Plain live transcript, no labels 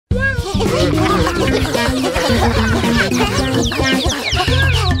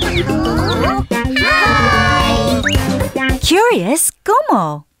Curious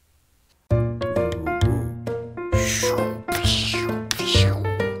Como.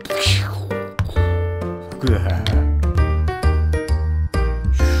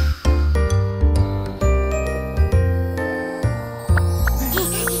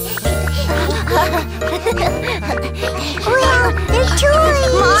 Wow, they're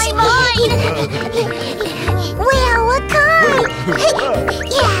toys! Mine! Wow, a car!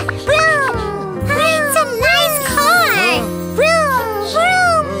 Yeah, vroom! It's a nice car! Vroom,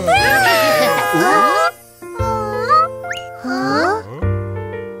 vroom, vroom!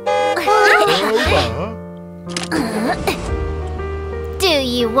 Do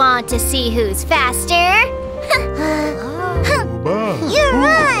you want to see who's faster? You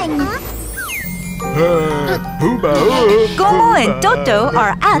run! Como and Toto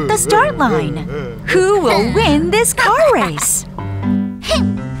are at the start line. Who will win this car race?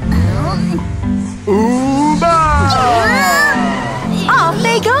 Off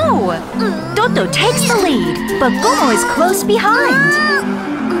they go! Toto takes the lead, but Como is close behind.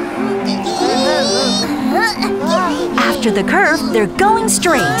 After the curve, they're going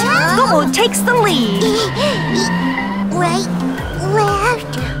straight. Como takes the lead. Right,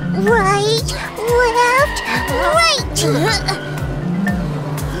 left, right, left, right!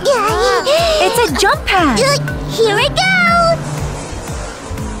 It's a jump pad. Here it goes!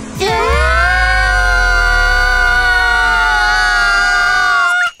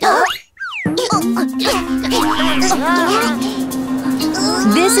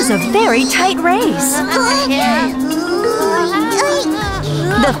 This is a very tight race.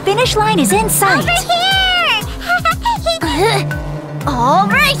 The finish line is in sight. Over here! All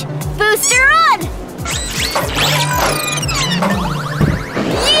right, booster on!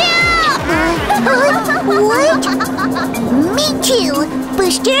 What? Me too!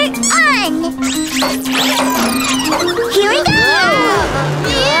 Booster on! Here we go!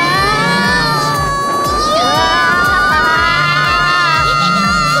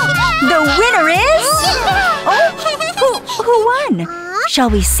 The winner is... Oh, who won? Shall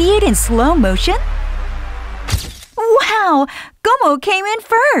we see it in slow motion? Wow! Como came in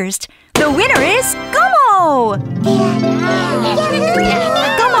first! The winner is Como!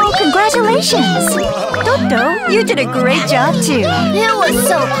 Como, congratulations! Toto, you did a great job too! It was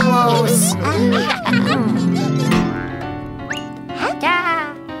so close!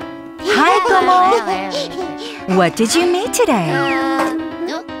 Hi, Como! What did you meet today?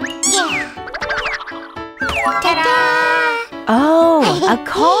 Oh, a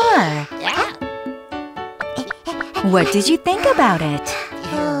car! What did you think about it?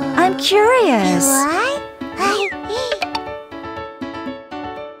 I'm curious.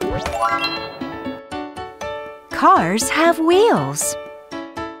 Cars have wheels.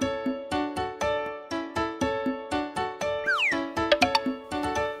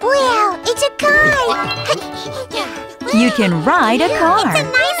 Wow, it's a car! You can ride a car. It's a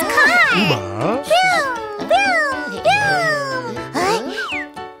nice car! Vroom, vroom, vroom!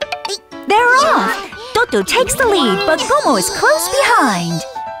 They're off! Toto takes the lead, but Como is close behind.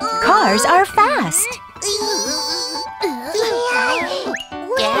 Cars are fast.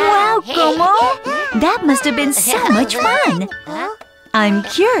 Wow, Como! That must have been so much fun. I'm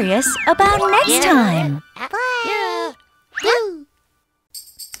curious about next time.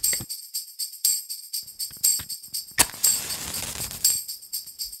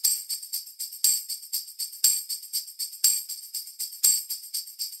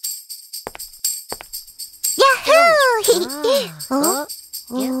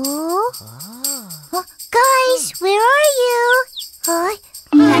 Yahoo! Guys, where are you?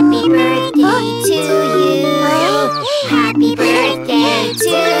 Happy birthday to you! Happy birthday to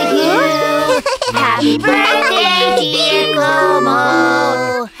you! Happy birthday, dear Como!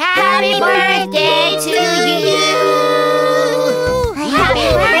 Happy birthday to you! Happy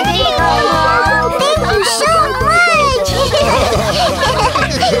birthday, Como! Thank you so much!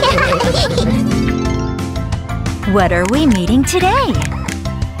 What are we meeting today?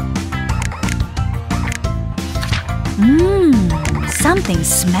 Something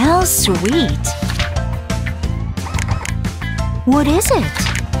smells sweet. What is it?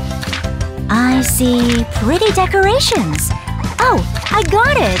 I see pretty decorations. Oh, I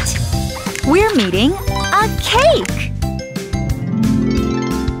got it! We're meeting a cake!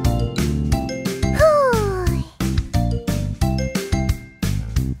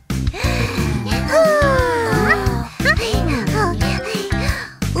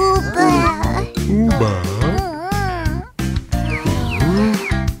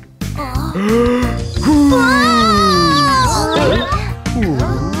 What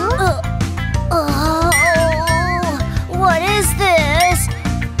is this?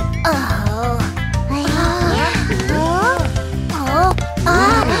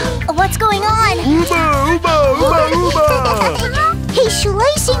 What's going on? He's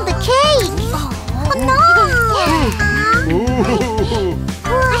slicing the cake. Oh no!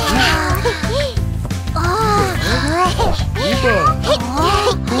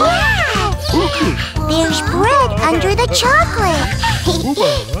 There's bread under the chocolate.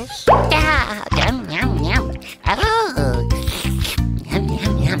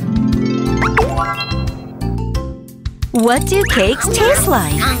 What do cakes taste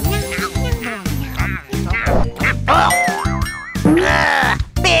like?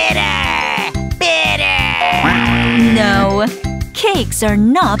 No, cakes are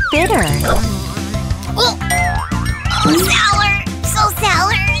not bitter. Sour! So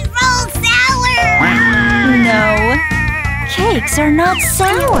sour! So sour! No, cakes are not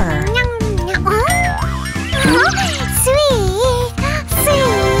sour. Sweet!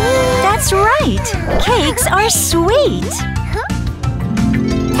 Sweet! That's right, cakes are sweet.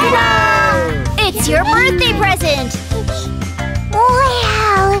 Ta-da! It's your birthday present!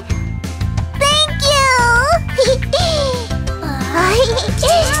 Wow! Thank you!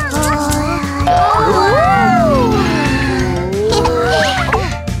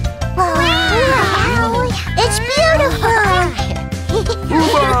 Wow! It's beautiful!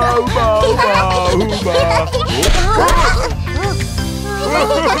 Wow!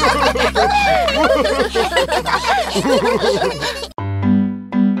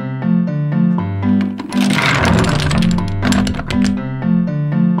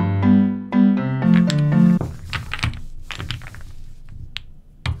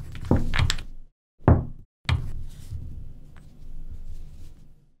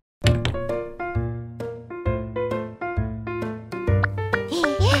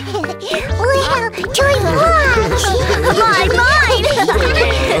 Toy blocks! Mine!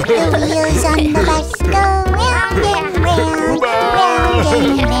 The wheels on the bus go round and round, round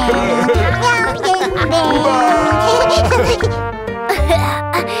and round, round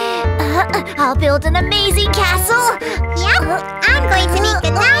and round. I'll build an amazing castle! Yep, I'm going to make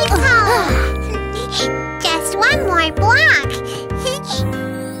a nice home. Just one more block.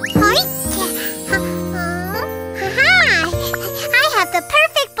 I have the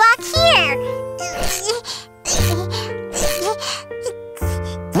perfect block here.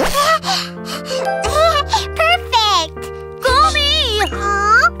 Perfect. Gummy!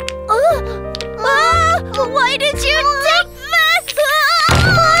 Huh? Why did you take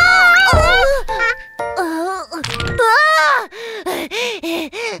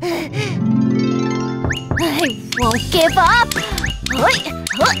I won't give up!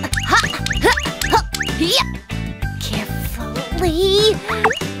 Carefully!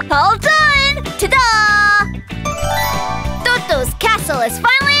 All done! Ta-da! Toto's castle is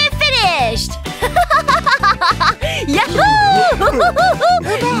finally finished! Yahoo!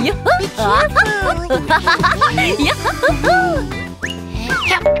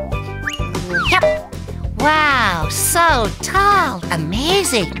 Wow, so tall,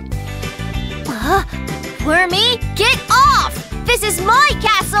 amazing. Wormy, get off! This is my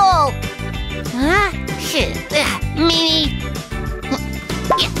castle! Huh? Mimi.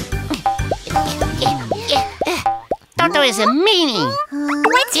 Toto is a meanie.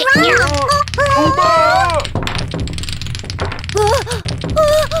 What's wrong?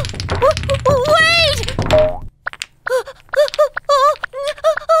 Wait!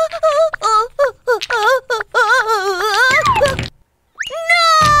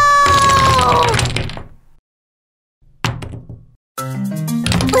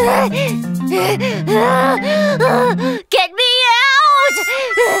 Get me out!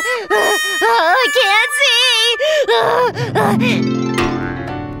 I can't see!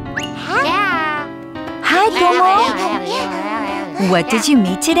 Hi, Tomo. What did you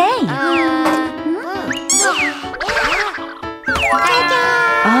meet today?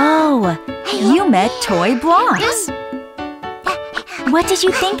 Oh, you met toy blocks. What did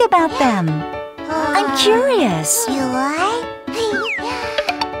you think about them? I'm curious. You like?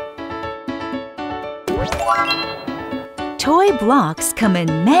 Toy blocks come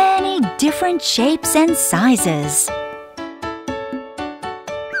in many different shapes and sizes.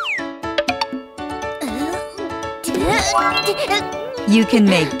 You can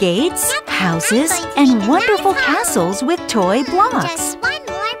make gates, houses, and wonderful castles with toy blocks. Just one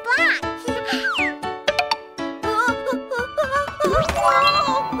more block.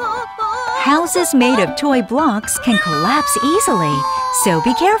 Houses made of toy blocks can collapse easily, so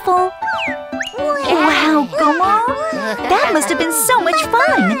be careful. Wow, Gomo! That must have been so much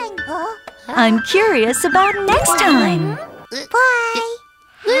fun! I'm curious about next time! Bye!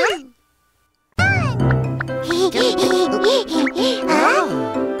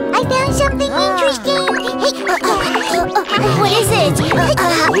 I found something interesting! What is it?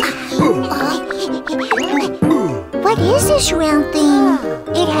 What is this round thing?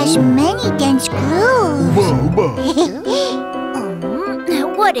 It has many dense grooves.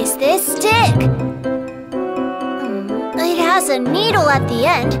 What is this stick? It has a needle at the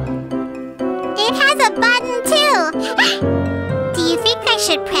end. It has a button too. Do you think I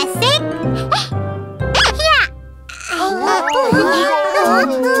should press it? Yeah. Oh,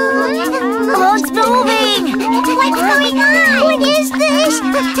 it's moving! What's going on? What is this?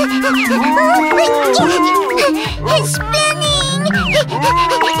 It's spinning!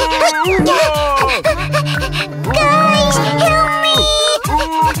 Guys, help me!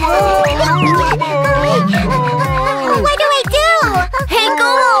 What do I do? Hey,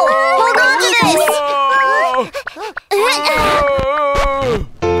 Gomo! Hold on to this!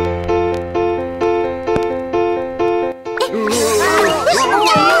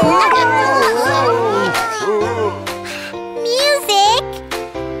 Music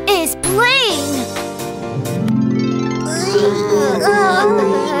Is playing!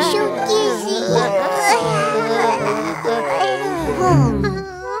 so dizzy.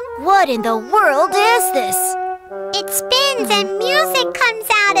 What in the world is this? It spins and music comes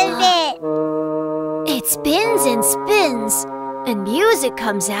out of it. It spins and spins, and music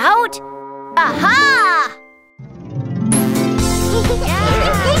comes out? Aha!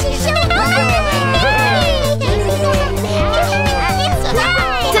 This is so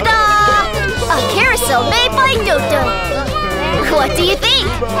Ta-da! A carousel made by Dodo. What do you think?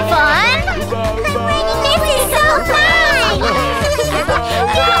 Fun? This is so fun!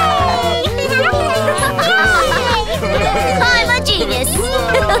 I'm a genius.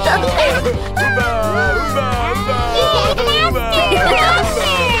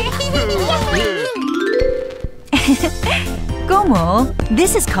 Gomo,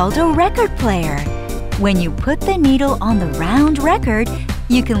 this is called a record player. When you put the needle on the round record,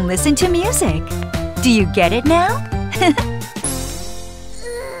 you can listen to music. Do you get it now?